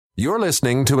You're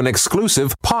listening to an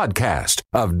exclusive podcast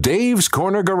of Dave's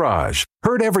Corner Garage.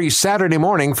 Heard every Saturday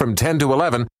morning from 10 to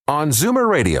 11 on Zoomer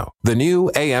Radio, the new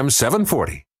AM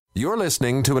 740. You're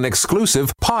listening to an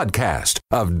exclusive podcast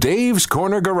of Dave's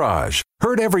Corner Garage.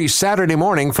 Heard every Saturday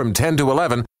morning from 10 to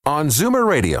 11 on Zoomer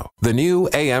Radio, the new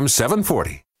AM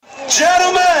 740.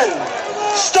 Gentlemen,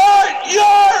 start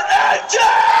your engine!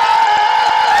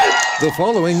 The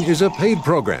following is a paid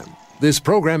program. This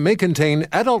program may contain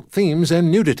adult themes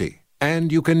and nudity,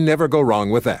 and you can never go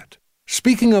wrong with that.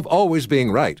 Speaking of always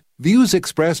being right, views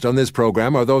expressed on this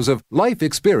program are those of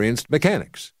life-experienced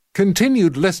mechanics.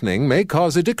 Continued listening may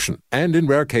cause addiction, and in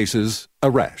rare cases,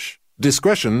 a rash.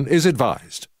 Discretion is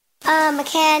advised. A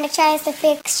mechanic tries to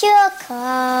fix your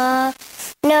car,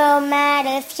 no matter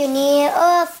if you need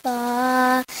or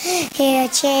flaw. He'll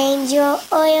change your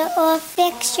oil or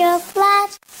fix your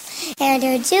flat, and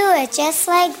he'll do it just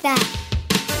like that.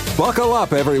 Buckle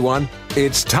up, everyone.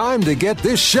 It's time to get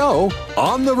this show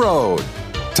on the road.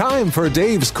 Time for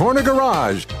Dave's Corner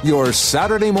Garage, your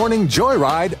Saturday morning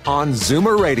joyride on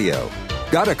Zoomer Radio.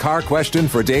 Got a car question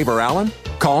for Dave or Alan?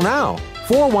 Call now,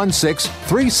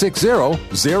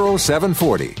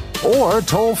 416-360-0740. Or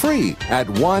toll free at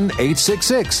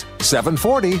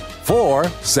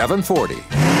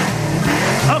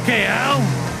 1-866-740-4740. Okay, Al,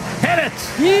 hit it!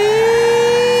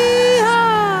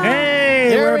 Yeehaw! Hey,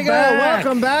 There we're we go. back.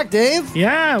 Welcome back, Dave.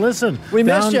 Yeah, listen. We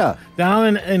missed ya.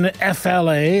 Down in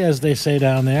FLA, as they say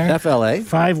down there. FLA.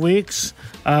 5 weeks,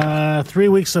 3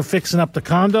 weeks of fixing up the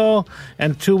condo,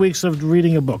 and 2 weeks of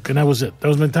reading a book, and that was it. That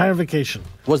was my entire vacation.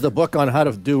 Was the book on how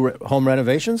to do home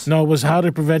renovations? No, it was how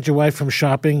to prevent your wife from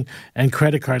shopping and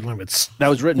credit card limits. That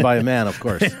was written by a man, of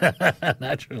course.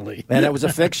 Naturally. And it was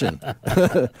a fiction. Look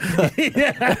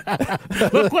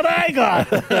what I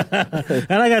got.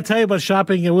 And I got to tell you about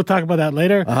shopping, and we'll talk about that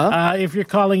later. If you're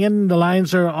calling in, the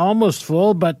lines are almost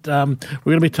full, but we're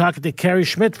going to be talking to Carrie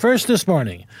Schmidt first this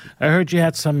morning. I heard you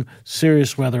had some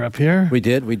serious weather up here. We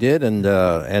did,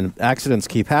 and accidents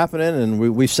keep happening, and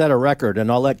we set a record,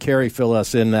 and I'll let Carrie fill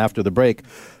us in after the break.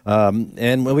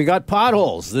 And we got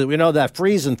potholes. We know that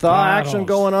freeze and thaw action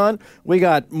going on. We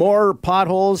got more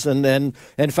potholes, and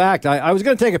in fact, I was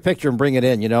going to take a picture and bring it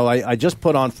in. You know, I just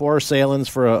put on 4 sailings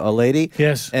for a lady.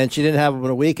 Yes. And she didn't have them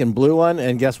in a week and blew one,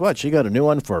 and guess what? She got a new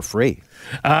one for free.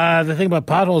 The thing about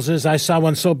potholes is I saw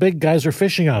one so big, guys are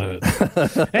fishing out of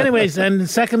it. Anyways, and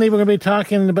secondly, we're going to be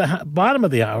talking about bottom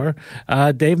of the hour.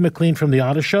 Dave McLean from The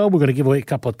Auto Show. We're going to give away a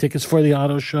couple of tickets for The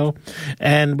Auto Show,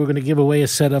 and we're going to give away a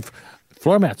set of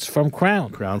floor mats from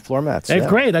Crown. Crown floor mats. They're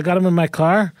great. I got them in my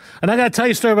car. And I got to tell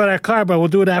you a story about our car, but we'll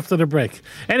do it after the break.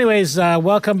 Anyways,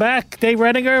 welcome back, Dave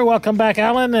Redinger. Welcome back,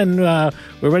 Alan. And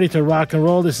we're ready to rock and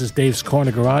roll. This is Dave's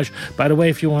Corner Garage. By the way,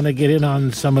 if you want to get in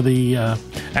on some of the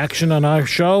action on our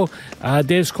show,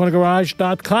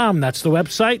 davescornergarage.com. That's the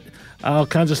website. All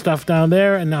kinds of stuff down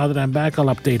there. And now that I'm back, I'll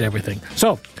update everything.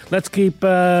 So let's keep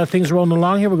things rolling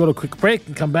along here. We'll go to a quick break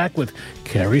and come back with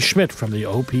Carrie Schmidt from the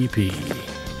OPP.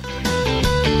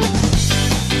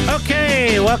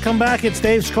 Okay, welcome back. It's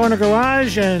Dave's Corner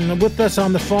Garage, and with us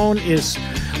on the phone is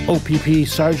OPP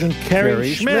Sergeant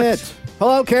Carrie Schmidt.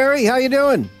 Hello, Carrie. How you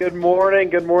doing? Good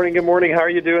morning. How are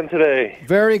you doing today?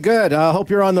 Very good. I hope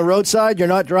you're on the roadside. You're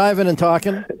not driving and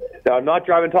talking. I'm not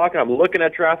driving, talking. I'm looking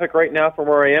at traffic right now from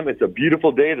where I am. It's a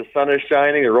beautiful day. The sun is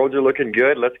shining. The roads are looking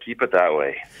good. Let's keep it that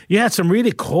way. You had some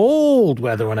really cold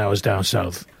weather when I was down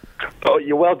south. Oh,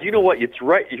 well, do you know what? It's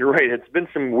right. You're right. It's been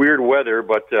some weird weather,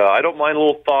 but I don't mind a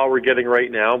little thaw we're getting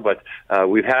right now. But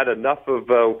we've had enough of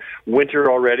winter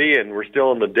already, and we're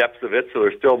still in the depths of it, so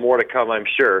there's still more to come, I'm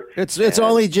sure. It's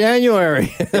only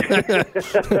January.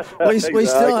 we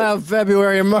still have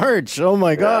February and March. Oh,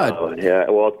 my God. Yeah,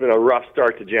 well, it's been a rough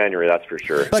start to January, that's for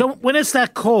sure. So when it's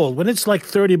that cold, when it's like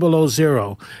 30 below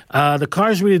zero, the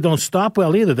cars really don't stop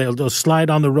well either. They'll slide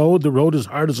on the road. The road is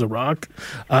hard as a rock.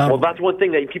 Well, that's one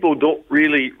thing that people don't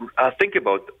really think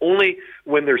about. Only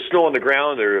when there's snow on the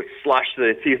ground or slush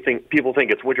that people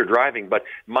think it's winter driving. But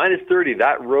minus 30,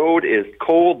 that road is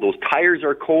cold. Those tires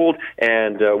are cold,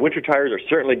 and winter tires are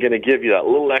certainly going to give you that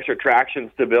little extra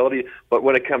traction stability. But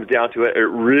when it comes down to it, it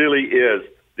really is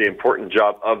the important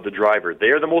job of the driver.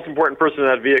 They are the most important person in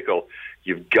that vehicle.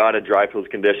 You've got to drive those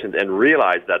conditions and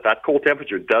realize that cold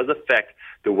temperature does affect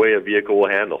the way a vehicle will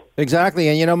handle. Exactly.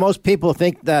 And, most people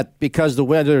think that because the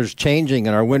weather's changing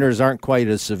and our winters aren't quite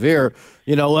as severe,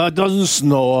 well, it doesn't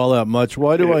snow all that much.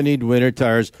 Why do I need winter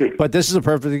tires? But this is a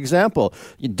perfect example.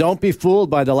 You don't be fooled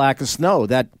by the lack of snow.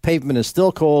 That pavement is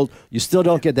still cold. You still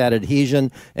don't get that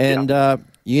adhesion. And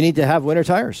you need to have winter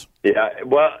tires. Yeah,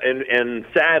 well, and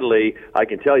sadly, I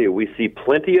can tell you, we see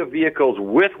plenty of vehicles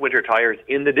with winter tires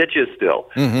in the ditches still.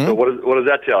 Mm-hmm. So what does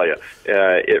that tell you?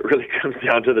 It really comes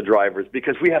down to the drivers,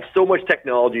 because we have so much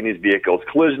technology in these vehicles,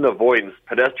 collision avoidance,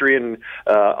 pedestrian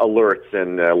alerts,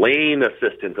 and lane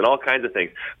assistance, and all kinds of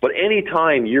things. But any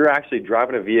time you're actually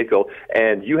driving a vehicle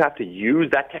and you have to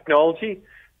use that technology,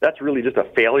 that's really just a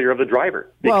failure of the driver.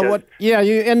 Well,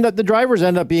 the drivers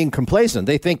end up being complacent.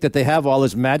 They think that they have all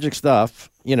this magic stuff,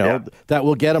 that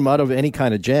will get them out of any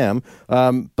kind of jam.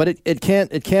 But it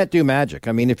can't do magic.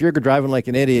 I mean, if you're driving like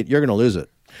an idiot, you're going to lose it.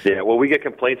 Yeah, well, we get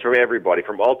complaints from everybody,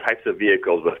 from all types of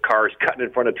vehicles, with cars cutting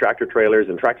in front of tractor trailers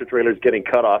and tractor trailers getting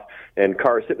cut off, and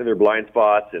cars sitting in their blind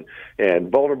spots,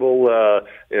 and vulnerable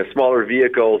smaller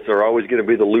vehicles are always going to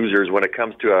be the losers when it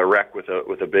comes to a wreck with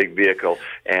a big vehicle.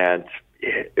 And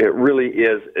it really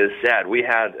is sad. We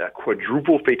had a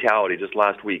quadruple fatality just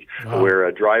last week, where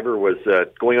a driver was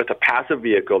going out to pass a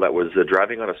vehicle that was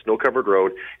driving on a snow-covered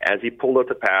road. As he pulled out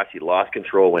to pass, he lost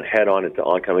control, went head-on into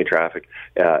oncoming traffic,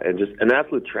 and just an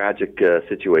absolute tragic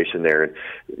situation there. And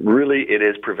really, it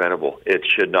is preventable. It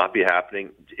should not be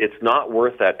happening. It's not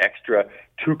worth that extra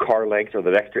 2 car lengths or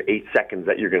that extra 8 seconds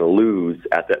that you're going to lose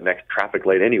at that next traffic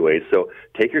light anyway. So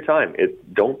take your time.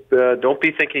 Don't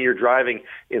be thinking you're driving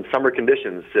in summer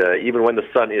conditions, even when the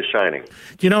sun is shining.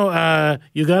 You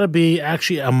got to be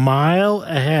actually a mile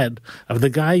ahead of the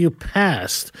guy you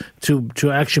passed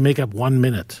to actually make up 1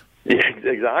 minute. Yeah,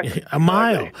 exactly. A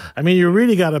mile. I mean, you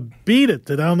really got to beat it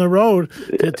down the road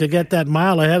to get that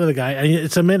mile ahead of the guy, and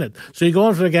it's a minute. So you're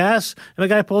going for the gas, and the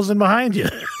guy pulls in behind you.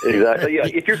 Exactly. Yeah.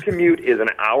 If your commute is an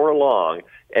hour long,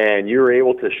 and you're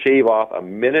able to shave off a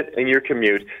minute in your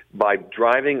commute by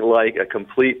driving like a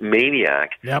complete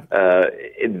maniac,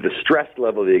 the stress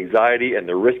level, the anxiety, and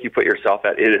the risk you put yourself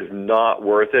at, it is not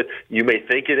worth it. You may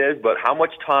think it is, but how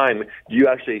much time do you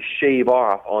actually shave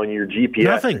off on your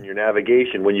GPS and your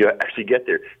navigation when you actually get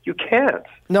there? You can't.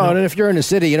 No, and if you're in a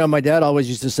city, my dad always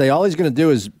used to say, all he's going to do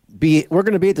is we're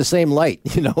going to be at the same light,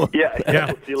 Yeah.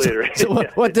 We'll see you later. So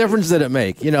what difference did it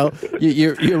make?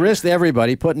 You risked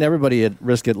putting everybody at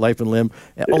risk at life and limb,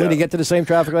 only to get to the same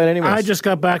traffic light anyway. I just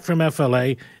got back from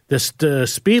FLA. The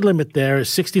speed limit there is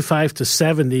 65 to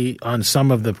 70 on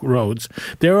some of the roads.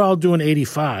 They're all doing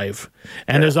 85,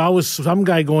 and there's always some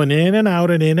guy going in and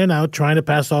out, trying to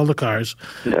pass all the cars,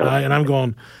 and I'm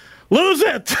going, lose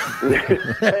it!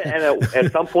 And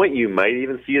at some point, you might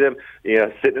even see them,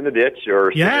 sitting in the ditch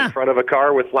or sitting in front of a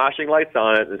car with flashing lights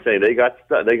on it, and say they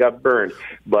got burned.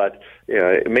 But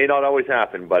it may not always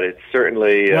happen. But it's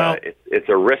certainly it's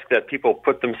a risk that people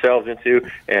put themselves into,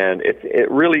 and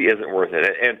it really isn't worth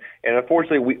it. And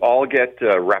unfortunately, we all get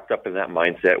wrapped up in that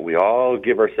mindset. We all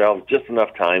give ourselves just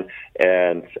enough time.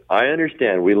 And I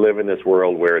understand we live in this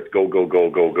world where it's go, go, go,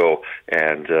 go, go,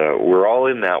 and we're all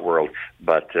in that world.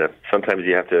 But sometimes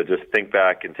you have to just think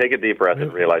back and take a deep breath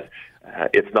and realize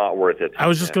it's not worth it. I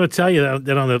was just going to tell you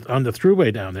that on the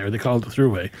thruway down there, they call it the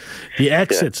thruway, the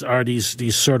exits are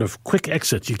these sort of quick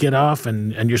exits. You get off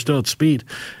and you're still at speed.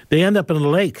 They end up in a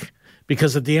lake,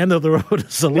 because at the end of the road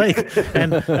is a lake,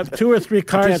 and 2 or 3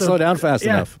 cars you can't slow down fast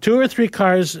enough. 2 or 3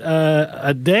 cars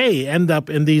a day end up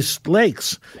in these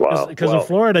lakes. Because in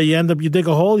Florida, you dig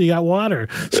a hole, you got water.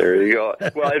 There you go.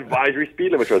 Well, advisory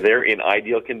speed limits are there in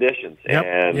ideal conditions,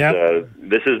 and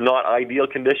this is not ideal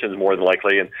conditions more than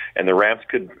likely, and the ramps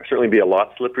could certainly be a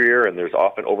lot slipperier, and there's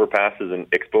often overpasses and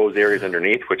exposed areas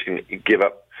underneath, which can give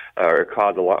up or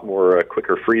cause a lot more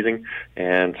quicker freezing.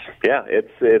 And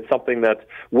it's something that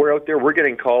we're out there. We're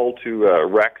getting called to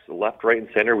wrecks left, right, and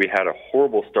center. We had a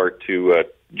horrible start to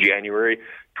January.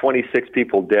 26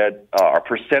 people dead. Our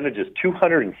percentage is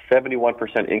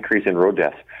 271% increase in road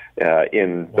deaths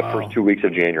in the first 2 weeks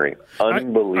of January.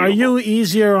 Unbelievable. Are you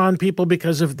easier on people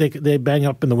because if they bang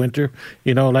up in the winter,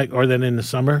 or than in the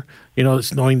summer?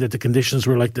 It's knowing that the conditions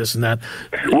were like this and that.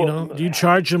 Do you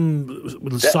charge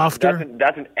them softer?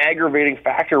 That's an aggravating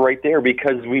factor right there,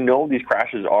 because we know these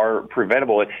crashes are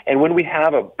preventable. And when we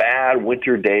have a bad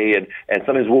winter day, and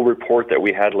sometimes we'll report that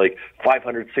we had like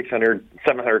 500, 600,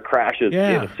 700 crashes in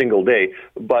a single day,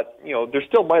 but there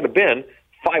still might have been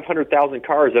 500,000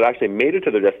 cars that actually made it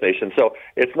to their destination. So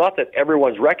it's not that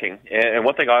everyone's wrecking. And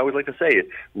one thing I always like to say is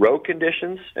road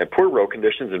conditions and poor road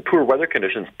conditions and poor weather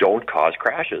conditions don't cause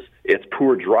crashes. It's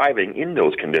poor driving in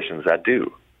those conditions that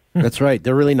do. That's right.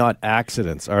 They're really not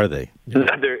accidents, are they? They're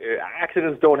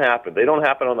accidents don't happen. They don't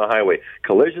happen on the highway.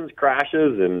 Collisions,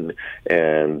 crashes, and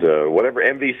whatever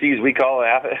MVCs we call it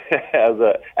as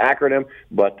an acronym,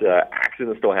 but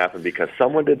accidents don't happen because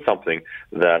someone did something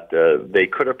that they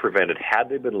could have prevented had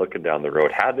they been looking down the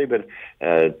road, had they been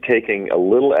taking a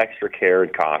little extra care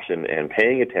and caution and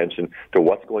paying attention to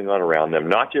what's going on around them,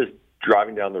 not just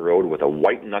driving down the road with a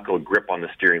white-knuckle grip on the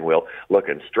steering wheel,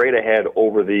 looking straight ahead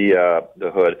over the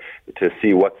hood to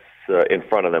see what's in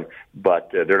front of them, but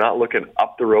they're not looking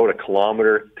up the road a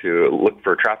kilometer to look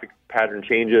for traffic pattern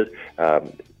changes,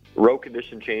 road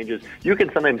condition changes. You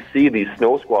can sometimes see these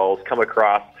snow squalls come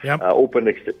across open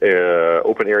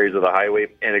areas of the highway,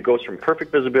 and it goes from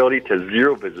perfect visibility to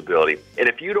zero visibility. And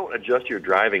if you don't adjust your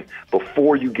driving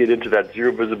before you get into that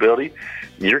zero visibility,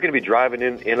 you're going to be driving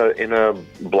in a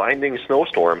blinding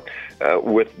snowstorm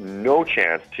with no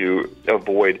chance to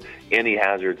avoid any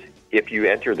hazards if you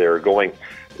enter there going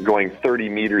 30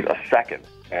 meters a second,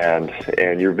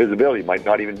 and your visibility might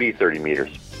not even be 30 meters.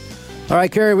 All right,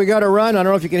 Kerry, we got to run. I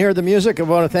don't know if you can hear the music. I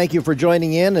want to thank you for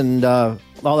joining in and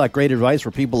all that great advice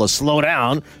for people to slow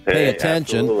down, pay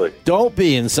attention. Absolutely. Don't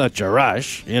be in such a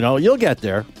rush. You'll get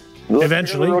there.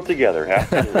 Eventually. We'll together.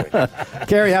 Absolutely.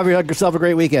 Kerry, have yourself a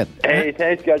great weekend. Hey,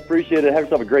 thanks, guys. Appreciate it. Have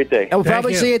yourself a great day. And we'll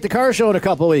probably see you at the car show in a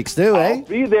couple of weeks, too, I'll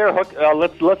be there.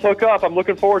 Let's hook up. I'm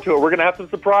looking forward to it. We're going to have some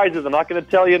surprises. I'm not going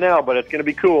to tell you now, but it's going to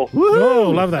be cool.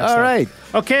 Oh, love that All stuff. right.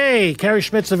 Okay, Kerry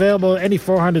Schmidt's available any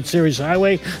 400 series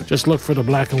highway. Just look for the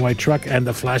black and white truck and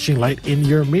the flashing light in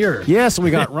your mirror. Yes,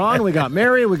 we got Ron, we got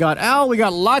Mary, we got Al, we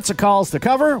got lots of calls to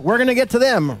cover. We're going to get to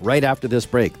them right after this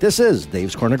break. This is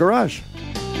Dave's Corner Garage.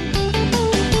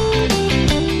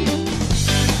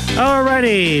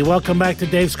 Alrighty, welcome back to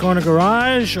Dave's Corner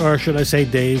Garage, or should I say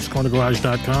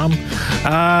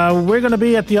davescornergarage.com. We're going to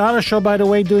be at the Auto Show, by the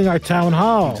way, doing our town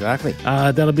hall. Exactly.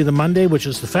 That'll be the Monday, which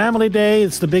is the family day.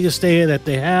 It's the biggest day that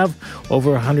they have.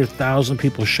 Over 100,000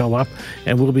 people show up,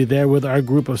 and we'll be there with our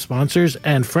group of sponsors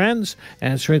and friends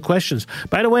answering questions.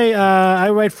 By the way, I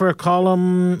write a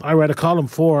column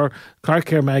for Car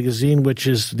Care Magazine, which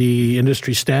is the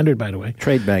industry standard, by the way.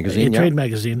 Trade magazine, Trade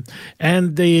magazine.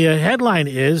 And the headline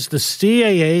is, the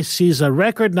CAA sees a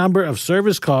record number of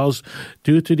service calls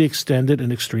due to the extended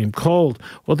and extreme cold.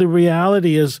 Well, the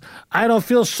reality is, I don't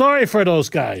feel sorry for those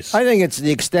guys. I think it's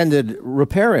the extended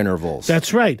repair intervals.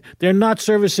 That's right. They're not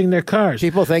servicing their cars.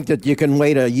 People think that you can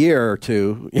wait a year or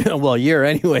two, a year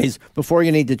anyways, before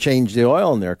you need to change the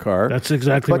oil in their car. That's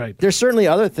exactly right. There's certainly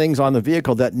other things on the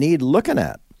vehicle that need looking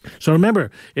at. So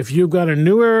remember, if you've got a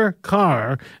newer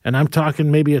car, and I'm talking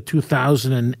maybe a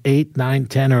 2008, 9,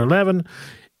 10, or 11,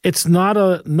 it's not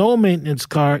a no-maintenance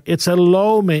car. It's a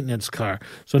low-maintenance car.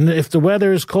 So if the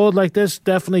weather is cold like this,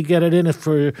 definitely get it in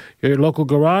for your local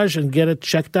garage and get it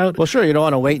checked out. Well, sure, you don't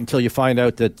want to wait until you find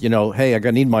out that, hey,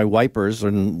 I need my wipers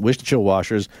and windshield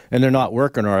washers, and they're not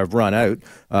working or I've run out,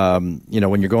 when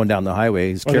you're going down the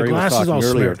highway. As Kerry was talking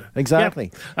earlier. Smeared. Exactly.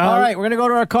 Yep. All right, we're going to go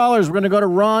to our callers. We're going to go to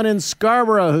Ron in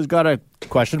Scarborough, who's got a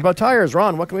question about tires.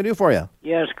 Ron, what can we do for you?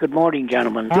 Yes, good morning,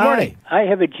 gentlemen. Good morning. I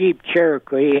have a Jeep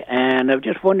Cherokee, and I'm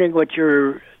just wondering what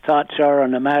your thoughts are on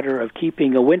the matter of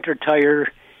keeping a winter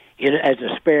tire as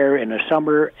a spare in the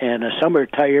summer and a summer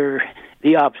tire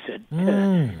the opposite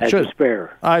as a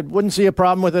spare. I wouldn't see a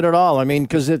problem with it at all. I mean,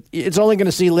 because it's only going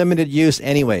to see limited use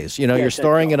anyways. You're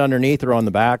storing it underneath or on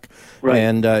the back, right.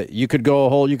 And you could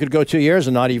go 2 years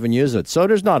and not even use it. So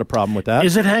there's not a problem with that.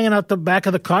 Is it hanging out the back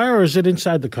of the car, or is it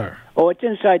inside the car? Oh, it's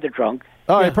inside the trunk.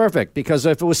 All right, perfect. Because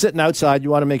if it was sitting outside, you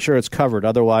want to make sure it's covered.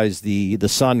 Otherwise, the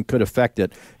sun could affect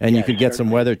it, and you could get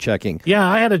some weather checking. Yeah,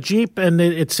 I had a Jeep, and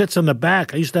it sits on the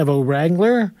back. I used to have a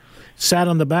Wrangler, sat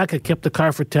on the back. I kept the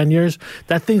car for 10 years.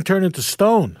 That thing turned into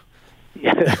stone.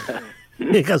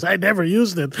 Because I never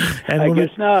used it. And I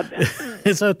guess not.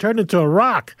 So it turned into a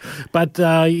rock. But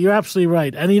you're absolutely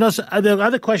right. And the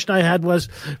other question I had was,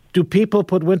 do people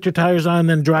put winter tires on and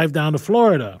then drive down to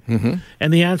Florida? Mm-hmm.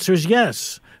 And the answer is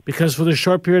yes. Because for the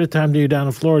short period of time that you're down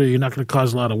in Florida, you're not going to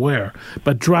cause a lot of wear.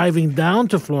 But driving down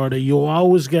to Florida, you'll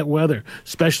always get weather,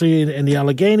 especially in the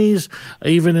Alleghenies,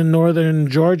 even in northern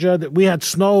Georgia. We had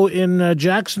snow in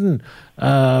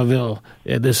Jacksonville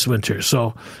this winter.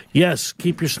 So, yes,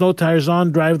 keep your snow tires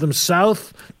on, drive them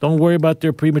south. Don't worry about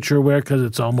their premature wear because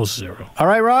it's almost zero. All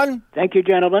right, Ron? Thank you,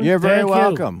 gentlemen. You're very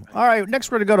welcome. All right, next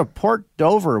we're going to go to Port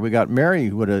Dover. We got Mary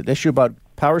with an issue about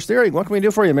power steering. What can we do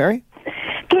for you, Mary?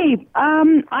 Okay,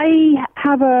 I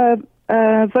have a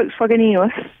Volkswagen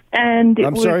EOS, and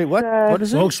I'm sorry, what? What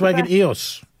is it? Volkswagen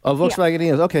EOS. Oh, Volkswagen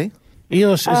EOS. Okay.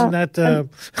 EOS, isn't that...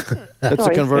 that's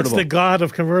a convertible. It's the god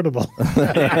of convertible.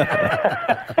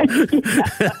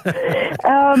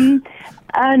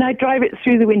 and I drive it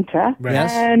through the winter. Right.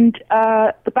 Yes. And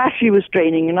the battery was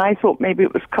draining, and I thought maybe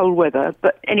it was cold weather.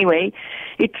 But anyway,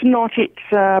 it's not. It's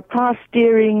a power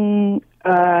steering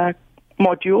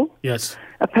module, Yes.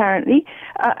 apparently.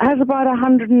 Has about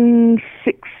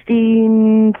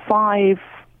 116.5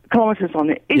 kilometres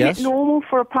on it. Is Yes. it normal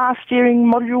for a power steering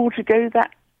module to go that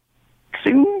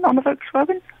soon on a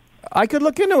Volkswagen? I could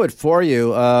look into it for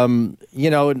you.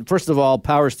 First of all,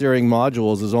 power steering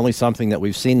modules is only something that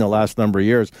we've seen the last number of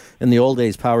years. In the old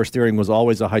days, power steering was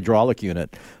always a hydraulic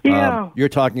unit. Yeah. You're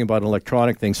talking about an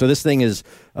electronic thing. So this thing is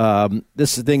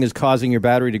causing your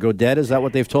battery to go dead. Is that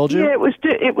what they've told you? Yeah, it was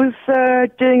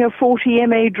doing a 40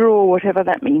 mAh draw, whatever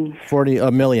that means. 40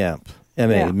 milliamp,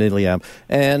 milliamp.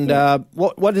 And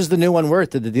what is the new one worth?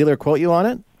 Did the dealer quote you on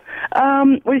it?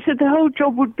 Well, he said the whole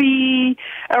job would be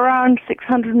around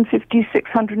 $650,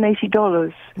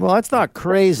 $680. Well, that's not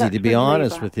crazy, That's to be for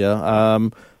honest labor. with you.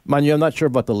 Mind you, I'm not sure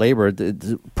about the labor.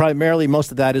 Primarily,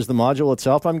 most of that is the module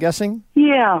itself, I'm guessing?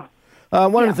 Yeah.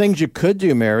 One of the things you could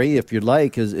do, Mary, if you'd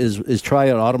like, is try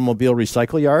an automobile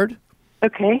recycle yard.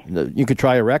 Okay. You could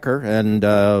try a wrecker, and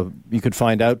you could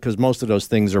find out, because most of those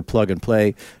things are plug and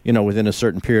play, within a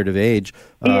certain period of age.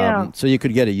 Yeah. So you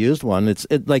could get a used one. It's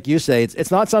like you say, it's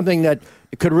not something that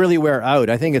could really wear out.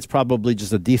 I think it's probably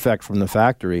just a defect from the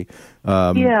factory.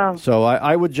 Yeah. So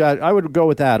I would go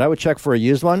with that. I would check for a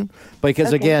used one,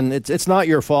 because again, it's not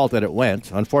your fault that it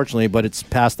went, unfortunately, but it's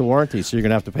past the warranty, so you're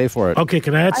going to have to pay for it. Okay,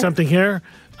 can I add something here?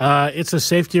 It's a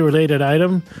safety-related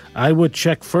item. I would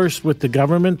check first with the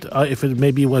government if it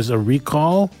maybe was a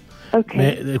recall.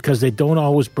 Okay. Because they don't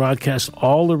always broadcast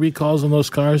all the recalls on those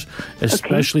cars,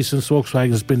 especially since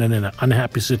Volkswagen has been in an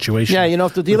unhappy situation. Yeah,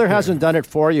 if the dealer hasn't done it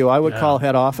for you, I would call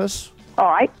head office. All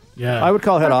right. Yeah. I would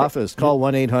call head office. Call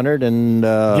 1-800 and...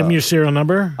 Give me your serial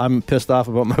number. I'm pissed off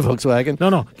about my Volkswagen.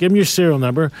 No. Give me your serial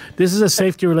number. This is a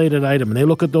safety-related item, and they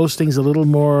look at those things a little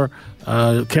more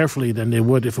carefully than they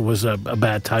would if it was a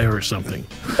bad tire or something.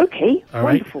 Okay. All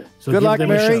right? Wonderful. So Good give luck,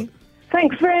 them a Mary. shot.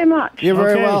 Thanks very much. You're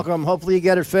very Okay. welcome. Hopefully you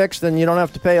get it fixed and you don't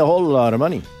have to pay a whole lot of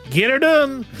money. Get her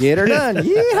done. Get her done.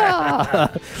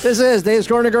 Yeehaw! This is Dave's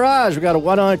Corner Garage. We got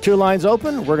 1 on 2 lines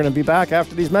open. We're going to be back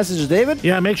after these messages, David.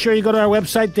 Yeah, make sure you go to our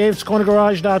website,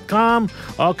 davescornergarage.com.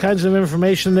 All kinds of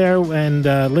information there and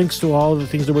links to all of the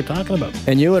things that we're talking about.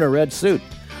 And you in a red suit.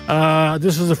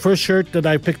 This is the first shirt that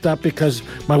I picked up because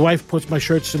my wife puts my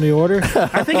shirts in the order.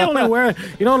 I think I only wear,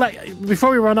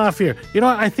 before we run off here,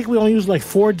 I think we only use like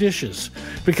 4 dishes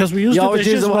because we use You the always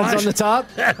dishes use the ones wash- on the top?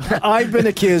 I've been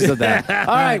accused of that.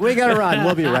 All right, we got to run.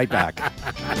 We'll be right back.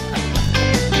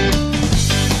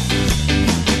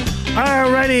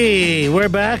 Alrighty, we're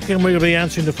back and we're going to be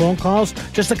answering the phone calls.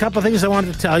 Just a couple of things I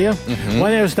wanted to tell you.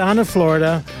 When I was down in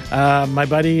Florida, my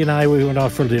buddy and I, we went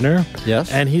out for dinner. Yes.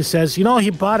 And he says, he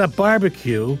bought a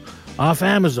barbecue off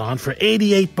Amazon for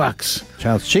 $88.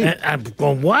 Sounds cheap. And I'm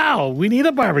going, wow, we need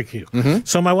a barbecue.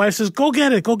 So my wife says, go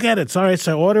get it. It's all right.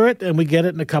 So I order it, and we get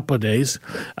it in a couple of days.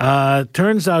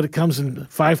 Turns out it comes in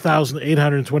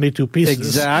 5,822 pieces.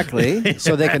 Exactly.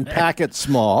 So they can pack it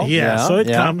small. So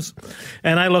it comes,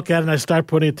 and I look at it, and I start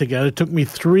putting it together. It took me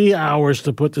 3 hours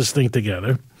to put this thing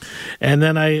together. And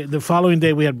then the following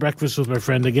day, we had breakfast with my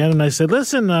friend again, and I said,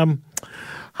 listen,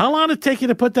 how long did it take you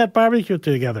to put that barbecue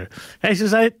together? And he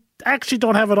says, I actually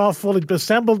don't have it all fully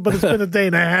assembled, but it's been a day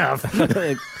and a half.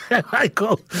 And I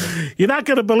go, you're not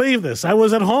going to believe this. I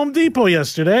was at Home Depot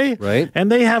yesterday, Right.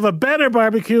 and they have a better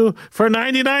barbecue for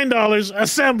 $99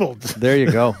 assembled. There you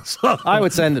go. So- I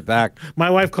would send it back. My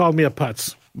wife called me a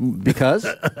putz. Because?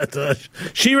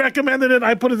 She recommended it.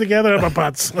 I put it together. I'm a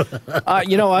putz.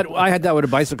 You know what? I had that with a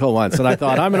bicycle once, and I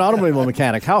thought, I'm an automobile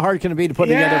mechanic. How hard can it be to put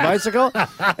together a bicycle?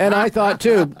 And I thought,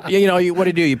 too,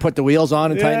 what do? You put the wheels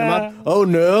on and tighten them up? Oh,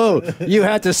 no. You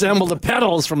had to assemble the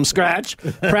pedals from scratch.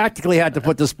 Practically had to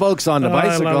put the spokes on the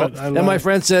bicycle. I love it. And my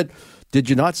friend said, did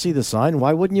you not see the sign?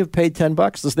 Why wouldn't you have paid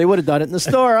 $10? They would have done it in the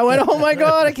store. I went, oh, my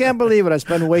God, I can't believe it. I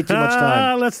spend way too much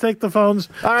time. Let's take the phones.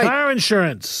 All right. Car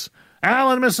insurance.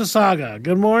 Al in Mississauga.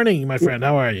 Good morning, my friend.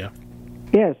 How are you?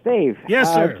 Yes, Dave.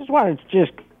 Yes, sir. Just wanted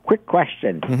quick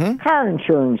question. Car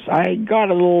insurance. I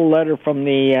got a little letter from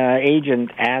the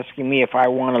agent asking me if I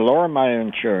want to lower my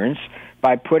insurance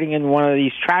by putting in one of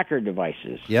these tracker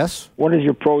devices. Yes. What is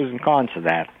your pros and cons of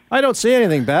that? I don't see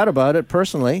anything bad about it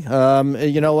personally.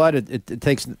 You know what? It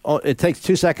takes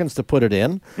 2 seconds to put it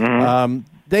in.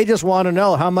 They just want to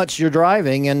know how much you're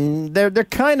driving, and they're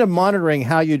kind of monitoring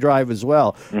how you drive as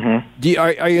well. Mm-hmm.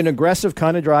 Are you an aggressive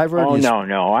kind of driver? Oh,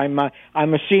 no. I'm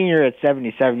a senior at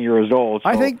 77 years old. So.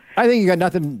 I think you got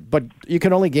nothing, but you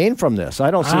can only gain from this. I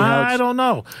don't see how. I don't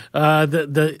know.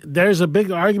 There's a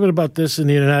big argument about this in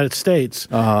the United States.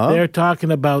 They're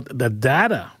talking about the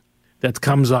data that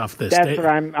comes off this. That's what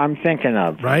I'm thinking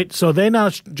of. Right? So they now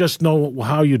just know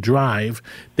how you drive.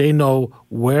 They know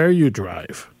where you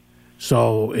drive.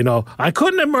 So, I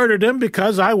couldn't have murdered him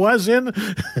because I was in.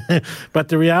 But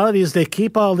the reality is they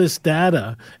keep all this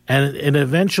data, and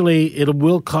eventually it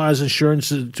will cause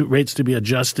insurance rates to be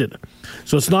adjusted.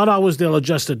 So it's not always they'll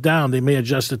adjust it down. They may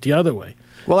adjust it the other way.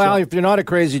 Well, Al, if you're not a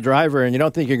crazy driver and you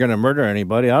don't think you're going to murder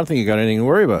anybody, I don't think you got anything to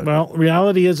worry about. Well,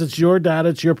 reality is it's your data,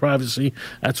 it's your privacy.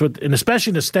 That's what, and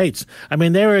especially in the States. I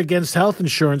mean, they're against health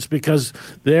insurance because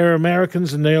they're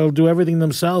Americans and they'll do everything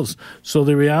themselves. So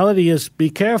the reality is be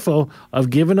careful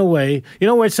of giving away. You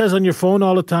know where it says on your phone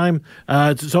all the time,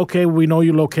 it's okay, we know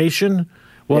your location?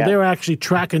 Well, they're actually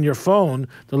tracking your phone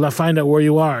to find out where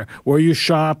you are, where you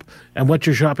shop, and what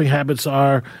your shopping habits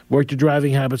are, what your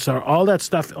driving habits are. All that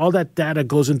stuff, all that data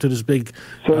goes into this big...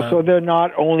 So they're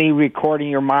not only recording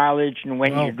your mileage and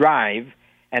when you drive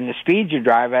and the speed you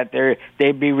drive at,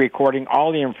 they'd be recording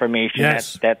all the information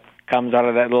that comes out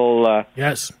of that little...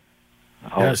 Yes.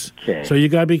 Okay. Yes. So you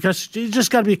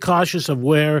just got to be cautious of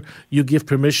where you give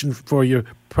permission for your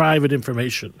private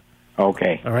information.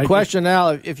 Okay. All right. Question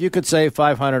now, if you could save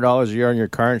 $500 a year on your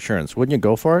car insurance, wouldn't you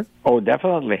go for it? Oh,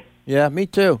 definitely. Yeah, me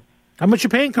too. How much you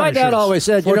paying car insurance? My dad always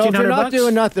said, if you're not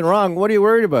doing nothing wrong, what are you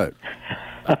worried about?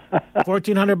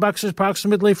 $1,400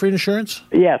 approximately for insurance?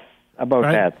 Yes, about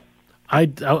that. I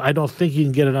don't think you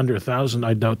can get it under $1,000.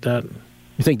 I doubt that.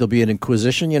 You think there'll be an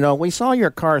inquisition? We saw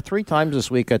your car 3 times this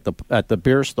week at the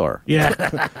beer store.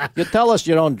 Yeah. You tell us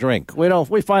you don't drink.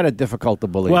 We find it difficult to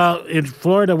believe. Well, in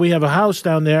Florida, we have a house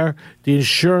down there. The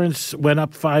insurance went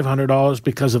up $500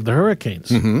 because of the hurricanes.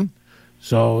 Mm-hmm.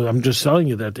 So I'm just telling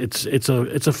you that it's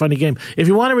a funny game. If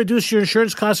you want to reduce your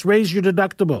insurance costs, raise your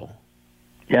deductible.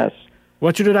 Yes.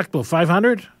 What's your deductible?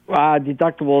 $500?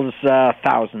 Deductible is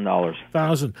 $1,000.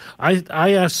 $1,000. I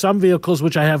have some vehicles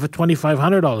which I have a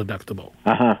 $2,500 deductible.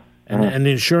 And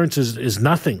the insurance is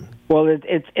nothing. Well,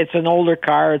 it's an older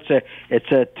car.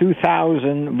 It's a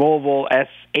 2000 Volvo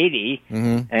S80,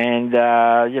 and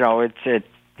the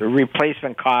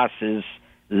replacement cost is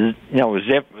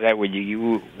zip that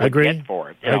you would get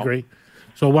for it. I agree.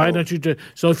 So why don't you?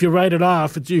 So if you write it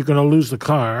off, you're going to lose the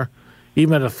car.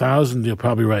 Even at $1,000, you'll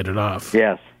probably write it off.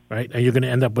 Yes. Right, and you're going to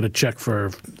end up with a check for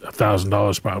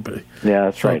 $1,000 probably. Yeah,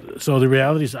 that's right. So the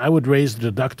reality is, I would raise the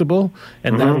deductible,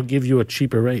 and that will give you a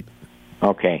cheaper rate.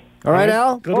 Okay. All right,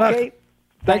 Al. Good luck.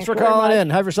 Thanks for calling in.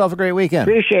 Have yourself a great weekend.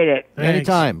 Appreciate it.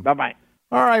 Anytime. Bye-bye.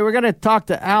 All right, we're going to talk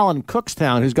to Al in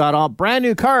Cookstown, who's got a brand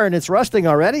new car, and it's rusting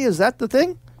already. Is that the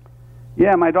thing?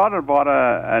 Yeah, my daughter bought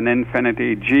an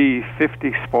Infiniti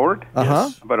G50 Sport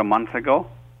about a month ago.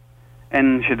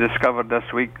 And she discovered this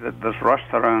week that there's rust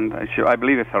around, I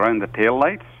believe it's around the tail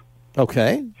lights.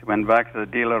 Okay. She went back to the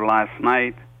dealer last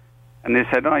night, and they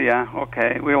said, oh, yeah,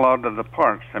 okay, we'll order the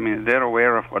parts. I mean, they're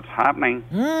aware of what's happening,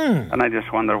 and I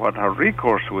just wonder what her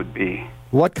recourse would be.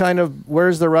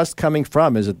 Where's the rust coming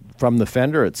from? Is it from the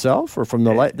fender itself or from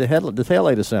the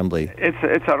taillight assembly?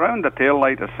 It's around the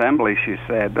taillight assembly, she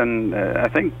said, and I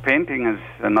think painting is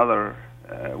another,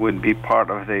 would be part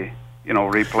of the...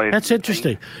 replace. That's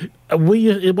interesting.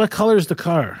 What color is the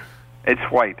car? It's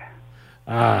white.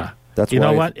 That's you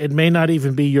know what? It may not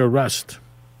even be your rust.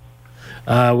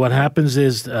 What happens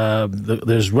is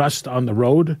there's rust on the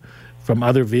road from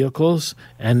other vehicles,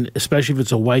 and especially if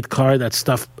it's a white car, that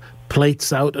stuff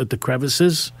plates out at the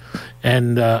crevices.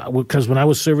 And because when I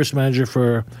was service manager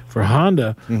for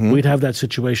Honda, we'd have that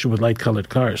situation with light-colored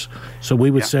cars. So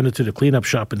we would send it to the cleanup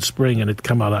shop in spring, and it'd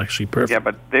come out actually perfect. Yeah,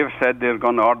 but they've said they're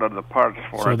going to order the parts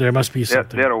for it. So there must be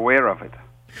something. They're aware of it.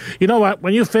 You know what?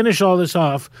 When you finish all this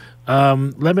off,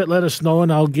 let us know,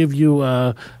 and I'll give you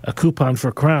a coupon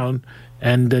for Crown,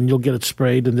 and then you'll get it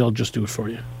sprayed, and they'll just do it for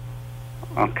you.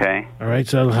 Okay. All right,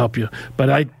 so that'll help you.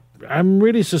 But I'm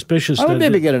really suspicious. I would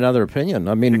maybe get another opinion.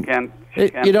 I mean,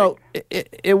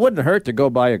 it wouldn't hurt to go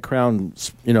buy a Crown,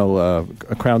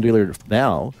 a Crown dealer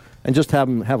now, and just have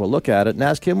him have a look at it and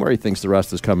ask him where he thinks the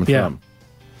rust is coming from.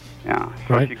 Yeah.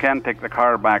 So you can't take the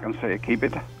car back and say keep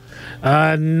it.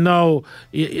 No.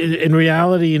 In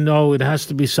reality, no. It has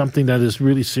to be something that is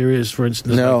really serious. For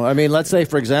instance, I mean, let's say,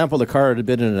 for example, the car had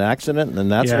been in an accident,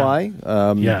 and that's why.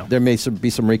 There may be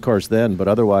some recourse then, but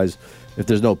otherwise, if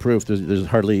there's no proof, there's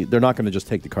hardly. They're not going to just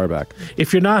take the car back.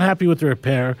 If you're not happy with the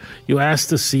repair, you ask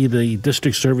to see the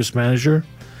district service manager,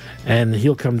 and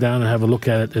he'll come down and have a look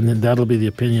at it, and then that'll be the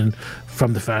opinion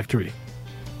from the factory.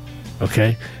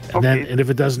 Okay? And if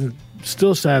it doesn't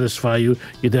still satisfy you,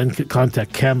 you then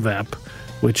contact CAMVAP,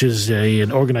 which is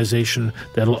an organization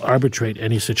that'll arbitrate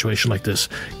any situation like this.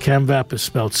 CAMVAP is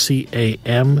spelled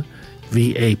CAMVAP.ca.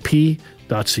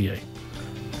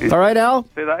 All right, Al?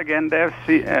 Say that again, Dave.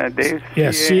 Dave,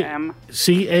 Yes, C-A-M?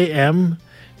 CAMVAP.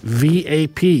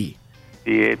 C-A-P.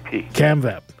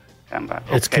 CAMVAP. CAMVAP.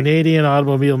 It's Canadian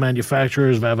Automobile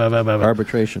Manufacturers.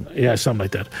 Arbitration. Yeah, something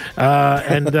like that.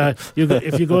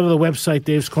 If you go to the website,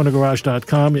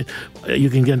 davescornergarage.com, you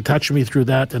can get in touch with me through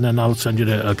that, and then I'll send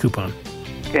you a coupon.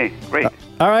 Okay, great.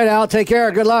 All right, Al, take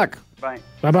care. Good luck. Bye.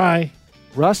 Bye-bye.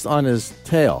 Rust on his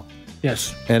tail.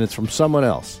 Yes. And it's from someone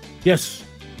else. Yes.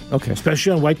 Okay.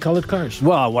 Especially on white-colored cars.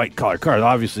 Well, white-colored cars.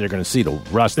 Obviously, they're going to see the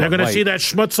rust They're on going to white. see that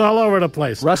schmutz all over the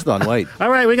place. Rust on white. All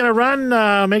right, we're going to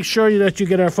run. Make sure that you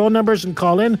get our phone numbers and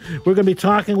call in. We're going to be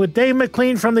talking with Dave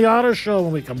McLean from the Auto Show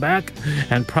when we come back,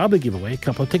 and probably give away a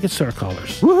couple of tickets to our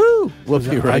callers. Woohoo! We'll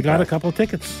be right I got back. a couple of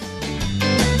tickets.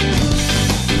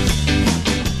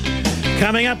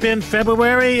 Coming up in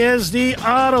February is the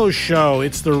Auto Show.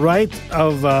 It's the rite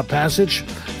of passage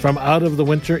from out of the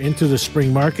winter into the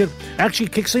spring market. Actually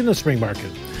kicks in the spring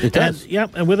market. It does.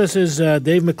 And with us is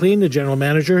Dave McLean, the general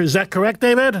manager. Is that correct,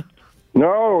 David?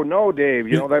 No, Dave.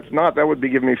 That's not. That would be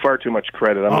giving me far too much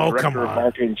credit. I'm the director of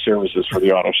marketing services for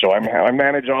the Auto Show. I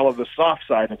manage all of the soft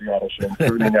side of the Auto Show,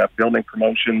 including building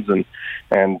promotions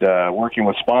and working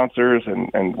with sponsors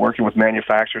and working with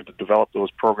manufacturers to develop those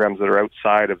programs that are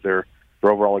outside of their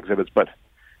overall exhibits. But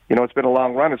it's been a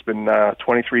long run. It's been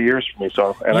 23 years for me.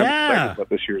 So, and I'm excited about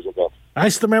this year's event. I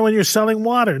still remember when you're selling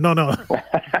water. No.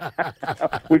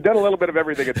 We've done a little bit of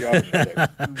everything at the Auto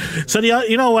Show. So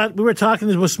you know what? We were talking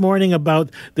this morning about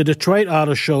the Detroit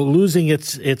Auto Show losing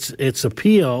its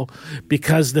appeal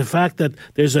because the fact that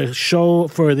there's a show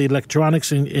for the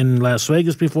electronics in Las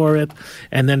Vegas before it,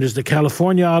 and then there's the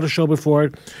California Auto Show before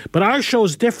it. But our show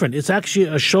is different. It's actually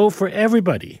a show for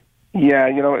everybody. Yeah,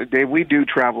 Dave, we do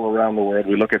travel around the world.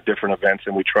 We look at different events,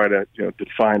 and we try to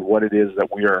define what it is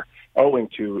that we are owing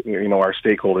to, our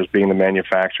stakeholders being the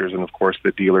manufacturers and, of course,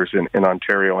 the dealers in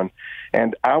Ontario.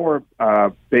 And our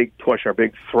big push, our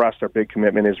big thrust, our big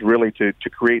commitment is really to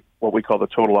create what we call the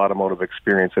total automotive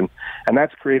experience. And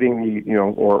that's creating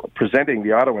or presenting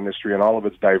the auto industry and all of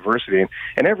its diversity.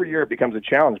 And every year it becomes a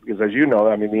challenge because, as you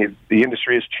know, the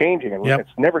industry is changing, and it's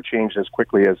never changed as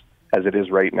quickly as it is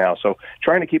right now. So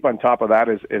trying to keep on top of that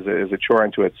is a chore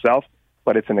unto itself,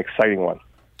 but it's an exciting one.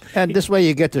 And this way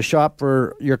you get to shop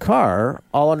for your car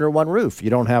all under one roof. You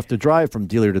don't have to drive from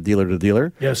dealer to dealer to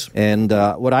dealer. Yes. And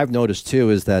what I've noticed, too,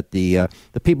 is that the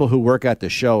people who work at the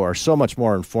show are so much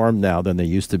more informed now than they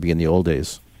used to be in the old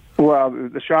days. Well,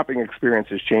 the shopping experience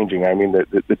is changing.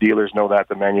 The dealers know that,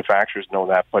 the manufacturers know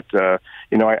that, but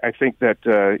I think that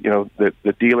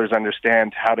the dealers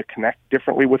understand how to connect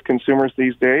differently with consumers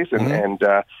these days, and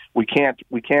we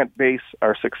can't base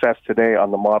our success today on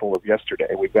the model of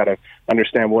yesterday. We've got to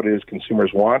understand what it is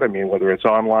consumers want. Whether it's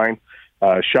online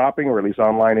shopping or at least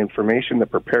online information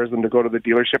that prepares them to go to the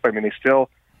dealership. They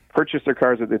still purchase their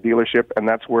cars at the dealership, and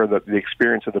that's where the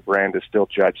experience of the brand is still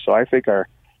judged. So I think our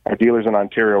dealers in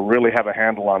Ontario really have a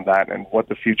handle on that and what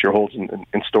the future holds in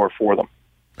store for them.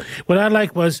 What I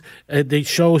like was the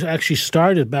show actually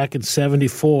started back in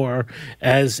 '74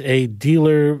 as a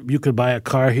dealer, you could buy a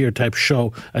car here type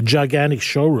show, a gigantic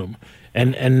showroom.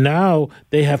 And now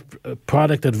they have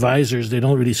product advisors. They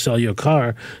don't really sell you a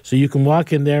car. So you can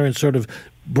walk in there and sort of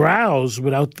browse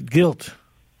without guilt.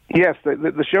 Yes,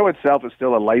 the show itself is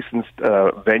still a licensed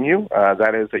venue.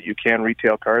 That is that you can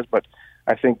retail cars, but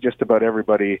I think just about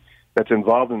everybody that's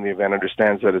involved in the event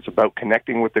understands that it's about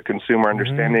connecting with the consumer,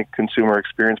 understanding consumer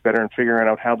experience better, and figuring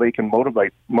out how they can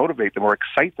motivate them or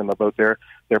excite them about their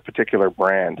particular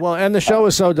brand. Well, and the show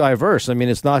is so diverse.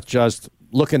 It's not just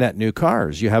looking at new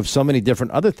cars. You have so many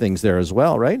different other things there as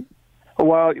well, right?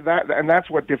 Well, that's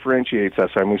what differentiates us.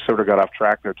 We sort of got off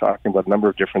track there talking about a number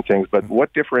of different things, but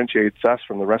what differentiates us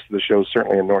from the rest of the shows,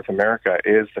 certainly in North America,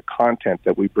 is the content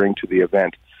that we bring to the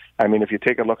event. If you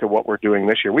take a look at what we're doing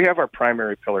this year, we have our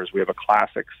primary pillars. We have a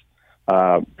classics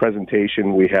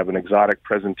presentation. We have an exotic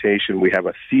presentation. We have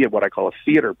what I call a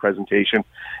theater presentation.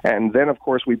 And then, of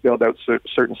course, we build out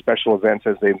certain special events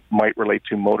as they might relate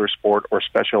to motorsport or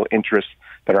special interests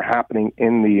that are happening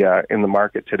in the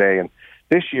market today. And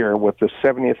this year, with the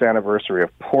 70th anniversary of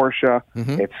Porsche,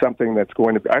 it's something that's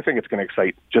I think it's going to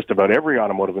excite just about every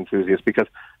automotive enthusiast because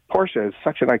Porsche is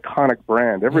such an iconic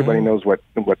brand. Everybody knows what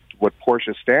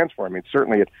Porsche stands for. I mean,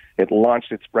 certainly it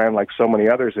launched its brand like so many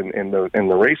others in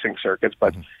the racing circuits.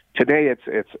 But today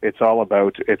it's all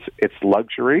about it's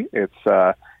luxury.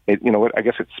 I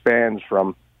guess it spans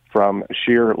from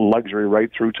sheer luxury right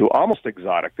through to almost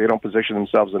exotic. They don't position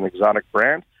themselves as an exotic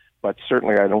brand, but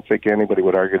certainly I don't think anybody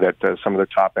would argue that some of the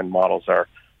top end models are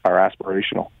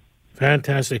aspirational.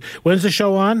 Fantastic. When's the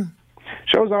show on?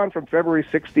 Show's on from February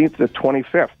 16th to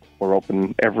 25th. We're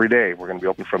open every day. We're going to be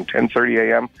open from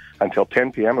 10:30 a.m. until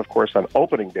 10 p.m., of course, on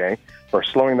opening day. We're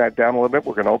slowing that down a little bit.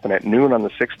 We're going to open at noon on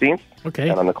the 16th. Okay.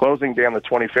 And on the closing day on the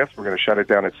 25th, we're going to shut it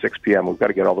down at 6 p.m. We've got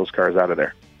to get all those cars out of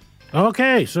there.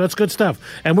 Okay, so that's good stuff.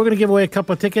 And we're going to give away a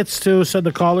couple of tickets to send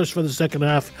the callers for the second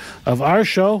half of our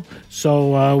show.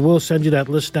 So we'll send you that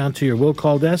list down to your will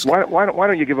call desk. Why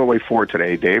don't you give away 4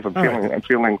 today, Dave? I'm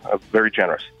feeling very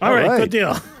generous. All right, good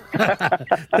deal.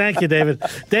 Thank you, David.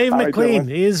 Dave McLean,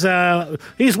 he's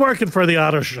working for the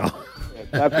Auto Show.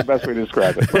 That's the best way to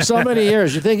describe it. For so many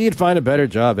years, you think you'd find a better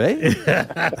job, eh?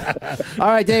 All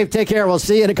right, Dave, take care. We'll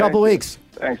see you in a couple weeks.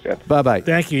 Thanks, Ed. Bye-bye.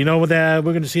 Thank you. You know what we're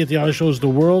going to see at the Auto Show is the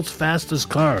world's fastest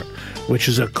car, which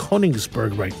is a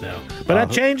Koenigsberg right now. But that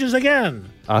changes again.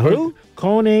 Who?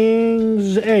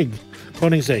 Koenigsegg.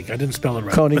 Koenigsegg. I didn't spell it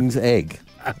right. Koenigsegg.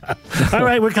 All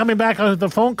right, we're coming back on the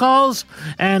phone calls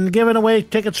and giving away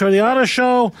tickets for the Auto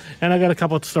Show. And I got a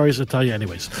couple of stories to tell you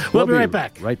anyways. We'll be right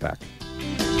back. Right back.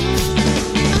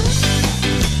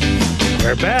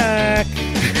 We're back.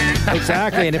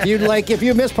 Exactly. And if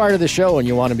you missed part of the show and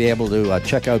you want to be able to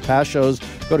check out past shows,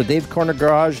 go to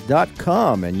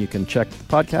davecornergarage.com and you can check the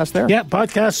podcast there. Yeah,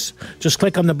 podcasts. Just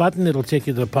click on the button. It'll take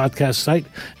you to the podcast site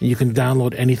and you can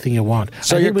download anything you want.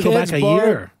 So I think we go back a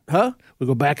year. Huh? We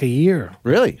go back a year.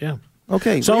 Really? Yeah.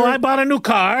 Okay. So I bought a new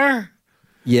car.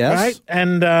 Yes. Right?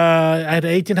 And I had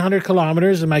 1,800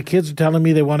 kilometers, and my kids are telling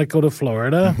me they want to go to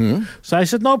Florida. Mm-hmm. So I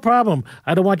said, no problem.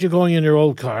 I don't want you going in your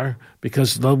old car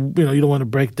because you don't want to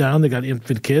break down. They got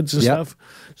infant kids and stuff.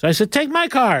 So I said, take my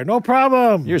car. No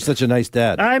problem. You're such a nice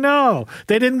dad. I know.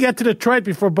 They didn't get to Detroit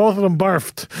before both of them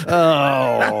barfed.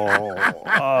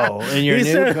 In your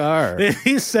new car.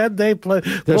 He said they played.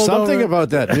 There's something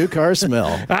about that new car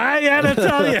smell. I had to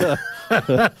tell you.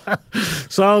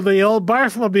 So the old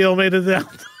barfmobile made it down.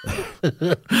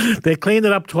 They cleaned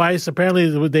it up twice.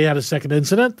 Apparently, they had a second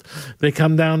incident. They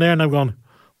come down there, and I'm going,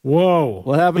 whoa.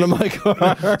 What happened to my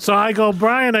car? So I go,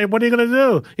 Brian, what are you going to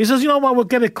do? He says, you know what, we'll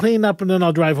get it cleaned up, and then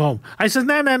I'll drive home. I said,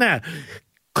 nah.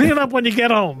 Clean it up when you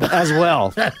get home. As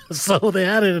well. So they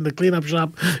had it in the cleanup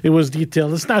shop. It was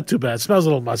detailed. It's not too bad. It smells a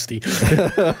little musty. So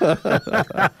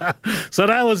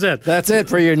that was it. That's it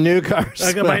for your new car smell.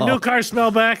 I got my new car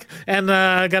smell back, and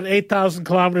I got 8,000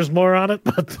 kilometers more on it.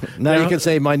 But now you can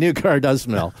say my new car does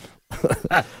smell.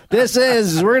 We're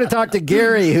going to talk to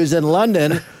Gary, who's in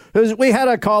London. We had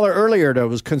a caller earlier that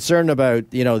was concerned about,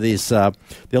 these the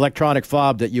electronic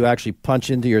fob that you actually punch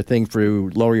into your thing to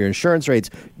lower your insurance rates.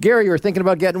 Gary, you were thinking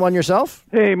about getting one yourself?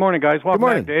 Hey, morning, guys. Welcome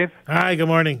back, Dave. Hi, good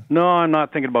morning. No, I'm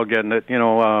not thinking about getting it.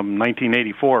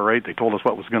 1984, right? They told us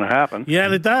what was going to happen.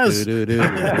 Yeah, it does.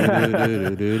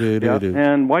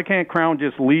 And why can't Crown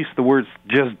just lease the words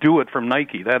 "just do it" from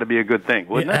Nike? That'd be a good thing,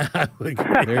 wouldn't it?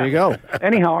 There you go.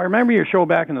 Anyhow, I remember your show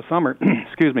back in the summer.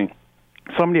 Excuse me.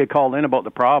 Somebody had called in about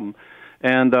the problem,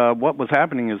 and what was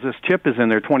happening is this chip is in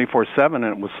there 24/7, and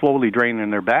it was slowly draining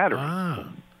their battery.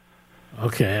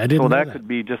 Okay, I didn't know that could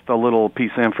be just a little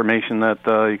piece of information that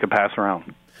you could pass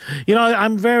around.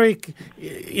 I'm very,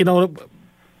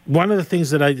 one of the things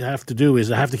that I have to do is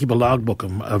I have to keep a logbook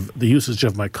of the usage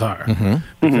of my car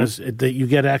because you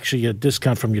get actually a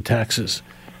discount from your taxes.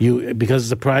 Because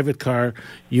it's a private car,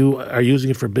 you are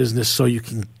using it for business, so you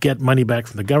can get money back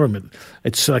from the government.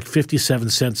 It's like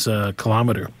 57 cents a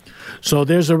kilometer. So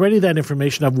there's already that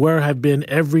information of where I've been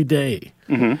every day.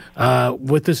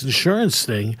 With this insurance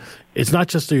thing, it's not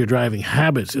just your driving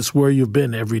habits, it's where you've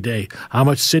been every day. How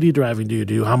much city driving do you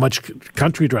do? How much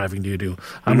country driving do you do?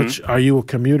 How much are you a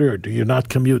commuter or do you not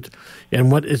commute?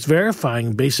 And what it's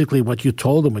verifying basically what you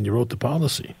told them when you wrote the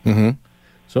policy.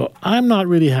 So I'm not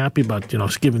really happy about,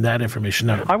 giving that information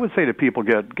out. I would say to people,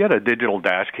 get a digital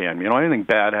dash cam. Anything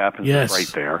bad happens, it's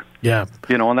right there. Yeah.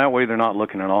 And that way they're not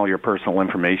looking at all your personal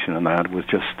information and that. It was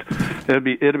just, it'd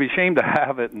be a shame to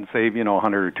have it and save,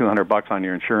 $100 or $200 on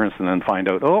your insurance and then find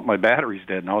out, my battery's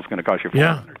dead. Now it's going to cost you $400.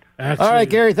 Yeah. Actually, all right,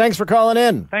 Gary, thanks for calling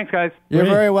in. Thanks, guys. You're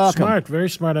very welcome. Very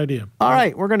smart idea. All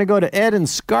right, we're going to go to Ed in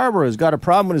Scarborough, who's got a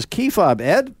problem with his key fob.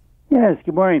 Ed? Yes,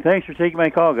 good morning. Thanks for taking my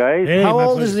call, guys. Hey, how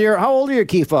old are your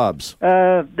key fobs?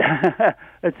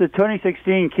 It's a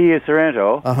 2016 Kia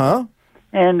Sorento. Uh-huh.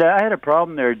 And I had a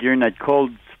problem there during that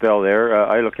cold spell there.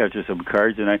 I look after some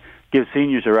cars, and I give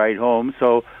seniors a ride home.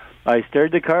 So I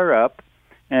started the car up,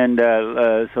 and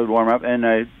so it'd warm up,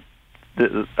 and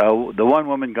the one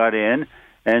woman got in,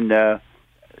 and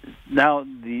now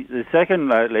the second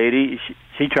lady,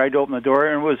 she tried to open the door,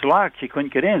 and it was locked. She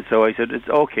couldn't get in. So I said, it's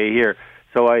okay here.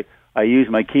 So I used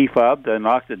my key fob to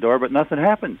unlock the door, but nothing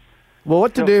happened. Well,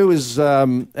 what to do is,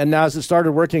 and now has it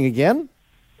started working again?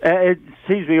 It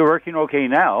seems to be working okay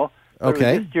now.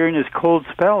 Okay. Just during this cold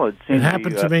spell, it seems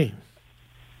happened to me.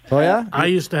 Oh yeah, I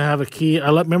used to have a key.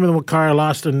 Remember the car I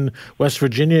lost in West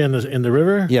Virginia in the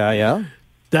river? Yeah.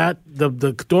 That the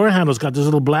door handle's got this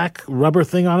little black rubber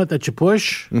thing on it that you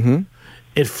push. Mm-hmm.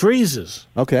 It freezes.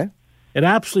 Okay. It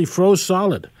absolutely froze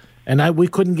solid. And we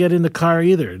couldn't get in the car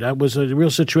either. That was a real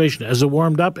situation. As it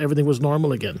warmed up, everything was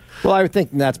normal again. Well, I would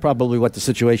think that's probably what the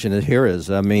situation here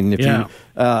is. I mean, if you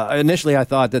initially I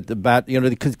thought that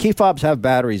because key fobs have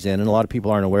batteries in, and a lot of people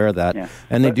aren't aware of that,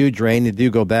 and they do drain, they do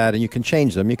go bad, and you can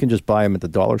change them. You can just buy them at the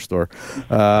dollar store,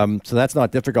 so that's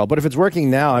not difficult. But if it's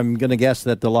working now, I'm going to guess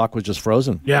that the lock was just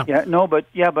frozen. Yeah.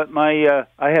 But my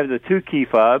I have the two key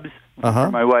fobs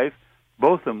for my wife.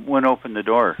 Both of them wouldn't open the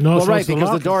door. No, well, right, because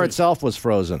the door itself was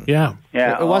frozen. Yeah.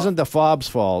 It wasn't the fob's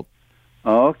fault.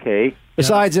 Oh, okay.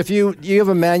 Besides, if you have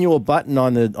a manual button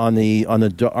on the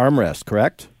armrest,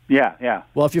 correct? Yeah.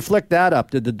 Well, if you flick that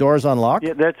up, did the doors unlock?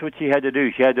 Yeah, that's what she had to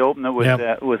do. She had to open it with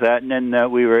that, and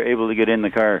then we were able to get in the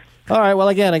car. All right. Well,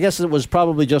 again, I guess it was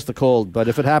probably just the cold. But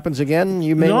if it happens again,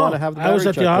 you may want to have the battery I was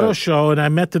at the auto show, and I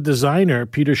met the designer,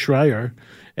 Peter Schreier,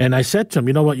 and I said to him,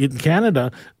 you know what, in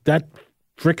Canada, that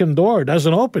frickin' door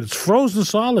doesn't open. It's frozen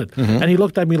solid. Mm-hmm. And he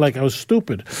looked at me like I was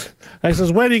stupid. I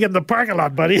says, where do you get in the parking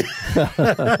lot, buddy?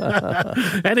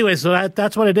 Anyway, so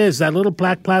that's what it is. That little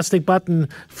black plastic button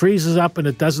freezes up and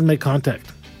it doesn't make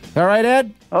contact. All right,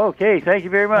 Ed? Okay, thank you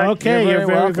very much. Okay, you're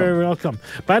very, very welcome.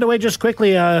 By the way, just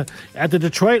quickly, at the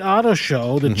Detroit Auto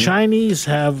Show, the Chinese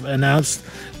have announced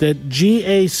that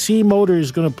GAC Motor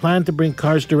is going to plan to bring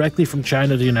cars directly from China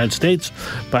to the United States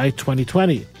by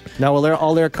 2020. Now, will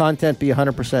all their content be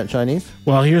 100% Chinese?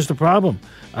 Well, here's the problem.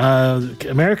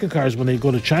 American cars, when they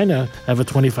go to China, have a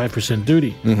 25%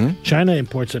 duty. Mm-hmm. China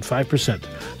imports at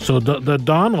 5%. So the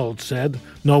Donald said,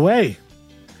 no way.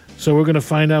 So we're going to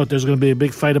find out. There's going to be a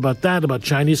big fight about that, about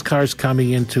Chinese cars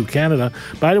coming into Canada.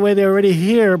 By the way, they're already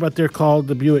here, but they're called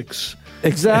the Buicks.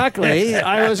 Exactly.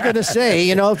 I was going to say,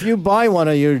 if you buy one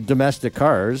of your domestic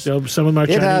cars, some of my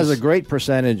it has a great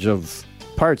percentage of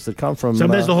parts that come from...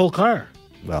 Sometimes the whole car.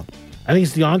 Well, I think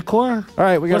it's the Encore. All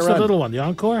right, we got What's the little one? The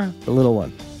Encore? The little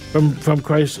one. From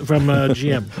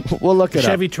GM. We'll look it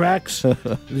Chevy up. Trax,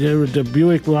 the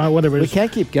Buick, whatever it is. We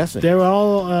can't keep guessing. They're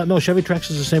all... no, Chevy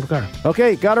Trax is the same car.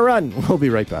 Okay, gotta run. We'll be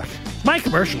right back. My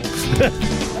commercial.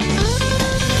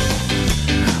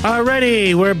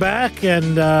 Alrighty, we're back,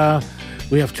 and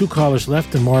we have 2 callers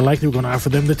left, and more likely we're going to offer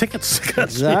them the tickets.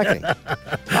 Exactly.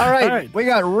 All right, we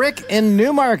got Rick in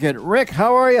Newmarket. Rick,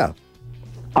 how are you?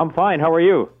 I'm fine. How are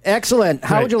you? Excellent.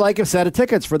 How would you like a set of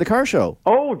tickets for the car show?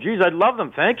 Oh, geez, I'd love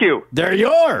them. Thank you. They're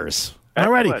yours.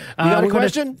 Alrighty. You got a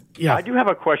question? Yeah. I do have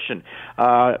a question.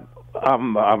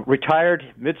 I'm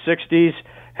retired, mid-60s,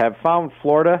 have found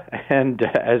Florida, and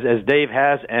as Dave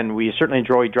has, and we certainly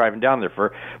enjoy driving down there.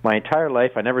 For my entire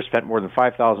life, I never spent more than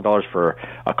 $5,000 for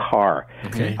a car.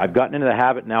 Okay. I've gotten into the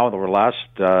habit now over the last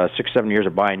 6-7 years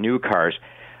of buying new cars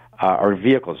or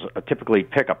vehicles, typically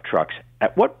pickup trucks.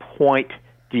 At what point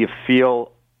do you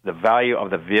feel the value of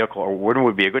the vehicle, or when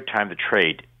would be a good time to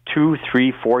trade? 2,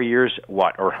 3, 4 years,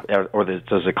 what? Or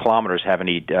does the kilometers have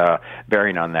any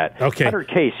bearing on that? Okay.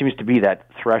 100K seems to be that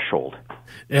threshold.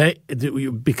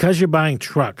 Because you're buying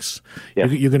trucks, you're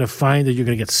going to find that you're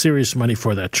going to get serious money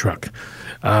for that truck.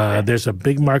 There's a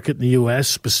big market in the U.S.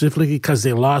 specifically because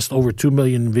they lost over 2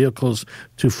 million vehicles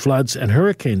to floods and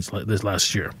hurricanes this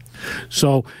last year.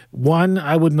 So, 1,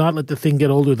 I would not let the thing get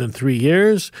older than 3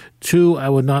 years. 2, I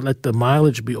would not let the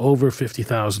mileage be over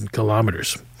 50,000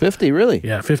 kilometers. 50, really?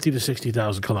 Yeah, 50 to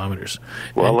 60,000 kilometers.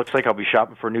 Well, it looks like I'll be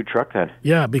shopping for a new truck then.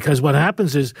 Yeah, because what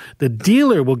happens is the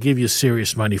dealer will give you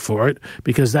serious money for it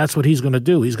because that's what he's going to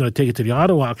do. He's going to take it to the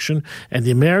auto auction, and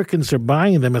the Americans are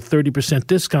buying them at 30%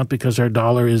 discount because our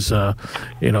dollar is, in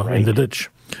the ditch.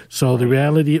 So the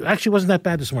reality actually wasn't that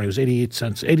bad this morning. It was 80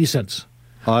 cents.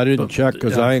 Oh, I didn't check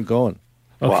because I ain't going.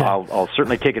 Okay. Well, I'll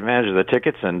certainly take advantage of the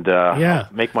tickets and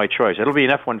make my choice. It'll be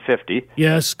an F-150.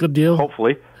 Yes, good deal.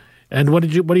 Hopefully. And what are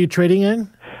you trading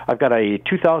in? I've got a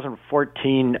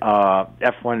 2014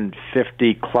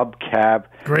 F-150 Club Cab.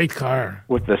 Great car.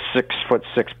 With the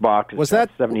 6'6" box. Was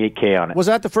that $78K on it? Was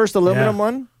that the first aluminum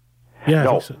one? Yeah. I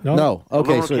No. think so. No. No.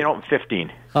 Okay. Aluminum So came out in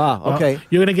 15. okay.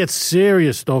 You're going to get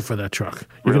serious dough for that truck.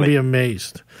 You're going to Really? be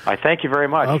amazed. I thank you very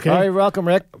much. Okay. All right, welcome,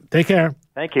 Rick. Take care.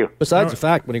 Thank you. Besides the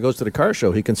fact, when he goes to the car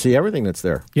show, he can see everything that's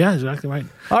there. Yeah, exactly right.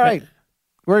 All right.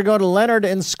 We're going to Leonard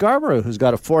in Scarborough, who's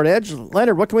got a Ford Edge.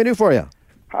 Leonard, what can we do for you?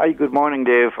 Hi, good morning,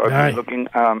 Dave. I've Hi. been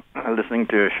listening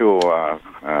to your show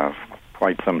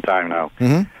quite some time now.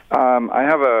 Mm-hmm. I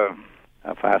have a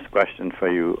fast question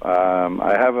for you.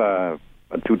 I have a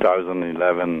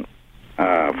 2011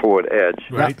 Ford Edge.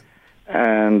 Right.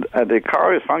 And the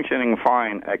car is functioning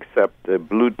fine, except the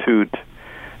Bluetooth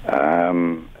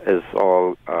is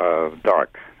all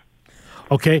dark.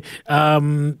 Okay.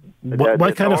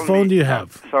 What kind of phone do you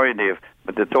have? Sorry, Dave,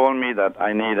 but they told me that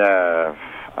I need a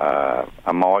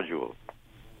module.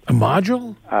 A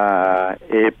module?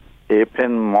 A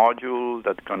pin module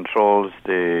that controls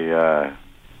the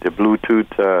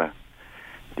Bluetooth.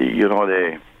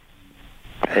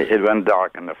 It went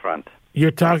dark in the front.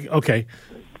 You're talking. Okay.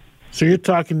 So you're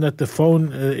talking that the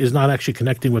phone is not actually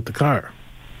connecting with the car.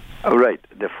 Oh, right,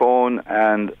 the phone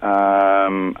and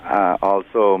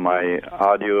also my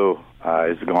audio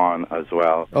is gone as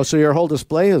well. Oh, so your whole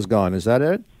display is gone. Is that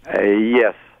it?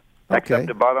 Yes. Okay. Except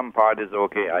the bottom part is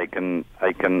okay. I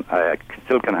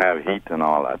still can have heat and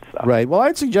all that stuff. Right. Well,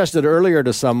 I'd suggested earlier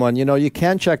to someone, you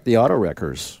can check the auto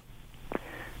wreckers.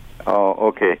 Oh,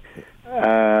 okay. You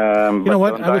know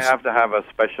what? Don't I have to have a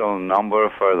special number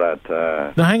for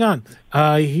that? Now, hang on.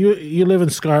 You live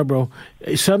in Scarborough.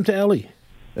 Send them to Ellie.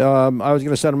 I was going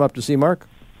to send him up to see Mark.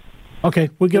 Okay.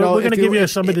 We're going to give you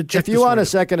somebody to check If you want a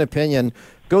second opinion,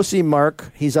 go see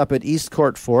Mark. He's up at East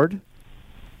Court Ford.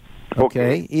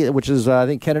 Okay. Which is, I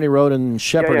think, Kennedy Road and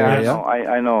Shepherd area.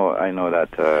 I know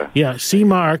that. Yeah, see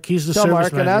Mark. He's the Tell service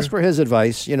Mark manager. and ask for his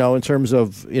advice, in terms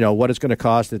of, what it's going to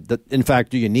cost. In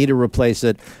fact, do you need to replace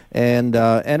it? And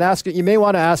ask it. You may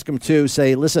want to ask him, too,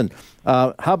 say, listen,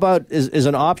 how about is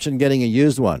an option getting a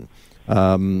used one?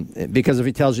 Because if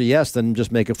he tells you yes, then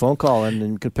just make a phone call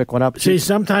and you could pick one up. See,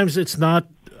 sometimes it's not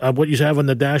what you have on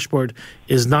the dashboard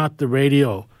is not the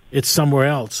radio. It's somewhere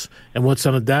else. And what's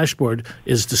on the dashboard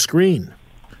is the screen.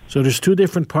 So there's two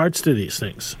different parts to these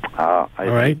things. All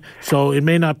right? So it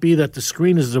may not be that the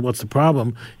screen is what's the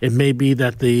problem. It may be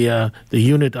that the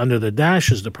unit under the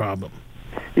dash is the problem.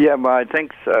 Yeah, but I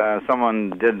think someone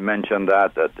did mention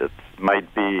that it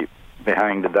might be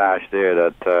behind the dash there,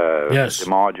 that Yes. the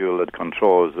module that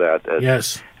controls that.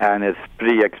 Yes. And it's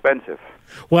pretty expensive.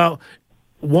 Well,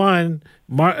 one,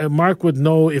 Mark would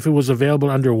know if it was available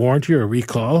under warranty or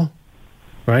recall,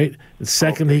 right? And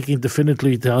second, he can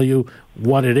definitively tell you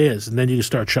what it is, and then you can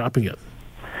start shopping it.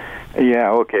 Yeah,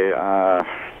 okay.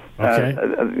 Okay.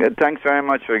 Thanks very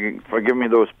much for giving me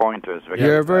those pointers.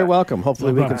 You're very welcome.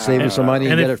 Hopefully we can save you some money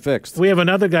and get if it fixed. We have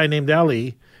another guy named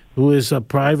Ellie who is a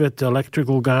private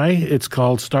electrical guy. It's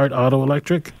called Start Auto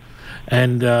Electric.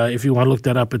 And if you want to look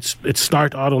that up, it's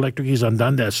Start Auto Electric. He's on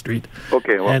Dundas Street.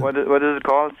 Okay, what is it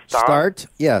called? Start,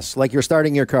 yes, like you're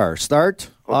starting your car. Start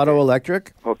Auto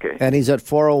Electric. Okay. And he's at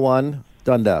 401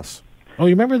 Dundas. Oh,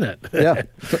 you remember that? Yeah.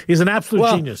 He's an absolute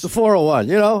genius. The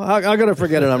 401, I'm going to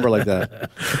forget a number like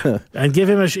that. And give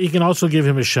him you can also give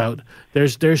him a shout.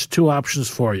 There's two options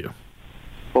for you.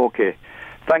 Okay.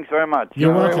 Thanks very much.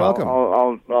 You're welcome.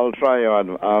 I'll try your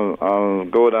I'll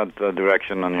go that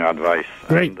direction on your advice.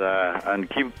 Great. And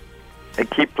keep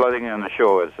plugging in the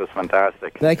show. It's just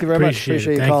fantastic. Thank you very much.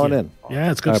 Appreciate you calling in.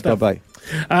 Yeah, it's good All right, stuff. Bye-bye.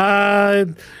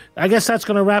 I guess that's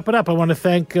going to wrap it up. I want to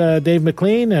thank Dave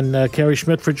McLean and Kerry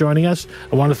Schmidt for joining us.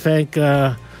 I want to thank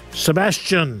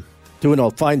Sebastian. Doing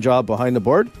a fine job behind the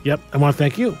board. Yep. I want to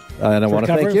thank you. And I want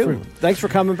to thank you. Thanks for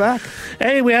coming back.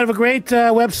 Hey, we have a great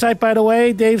website, by the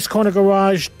way,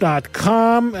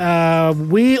 davescornergarage.com.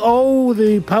 We owe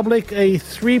the public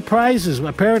 3 prizes.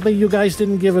 Apparently, you guys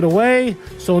didn't give it away.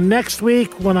 So next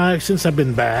week, since I've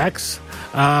been back,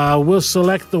 we'll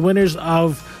select the winners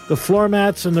of the floor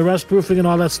mats and the rust roofing and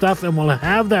all that stuff, and we'll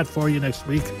have that for you next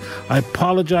week. I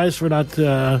apologize for not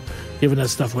giving that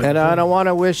stuff away. And I want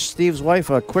to wish Steve's wife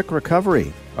a quick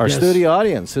recovery. Our studio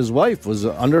audience, his wife was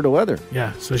under the weather.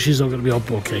 Yeah, so she's all going to be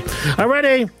okay.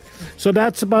 Alrighty, so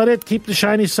that's about it. Keep the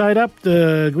shiny side up,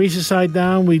 the greasy side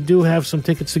down. We do have some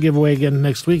tickets to give away again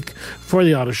next week for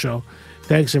the auto show.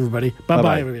 Thanks, everybody.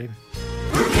 Bye-bye, everybody.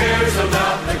 Who cares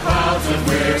about the clouds when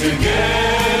we're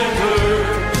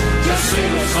together? Just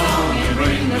sing a song and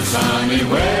bring the sunny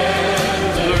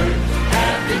weather.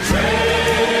 Happy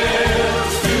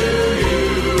trails to you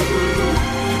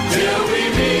till we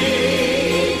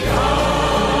meet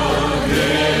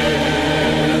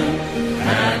again.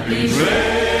 Happy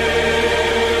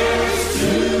trails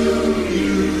to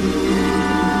you.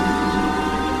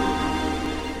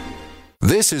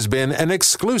 This has been an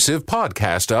exclusive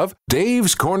podcast of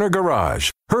Dave's Corner Garage.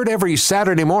 Heard every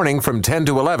Saturday morning from 10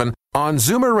 to 11 on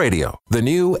Zoomer Radio, the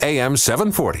new AM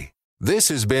 740. This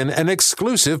has been an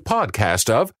exclusive podcast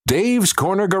of Dave's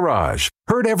Corner Garage.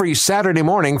 Heard every Saturday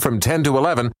morning from 10 to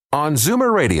 11 on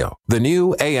Zoomer Radio, the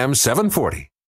new AM 740.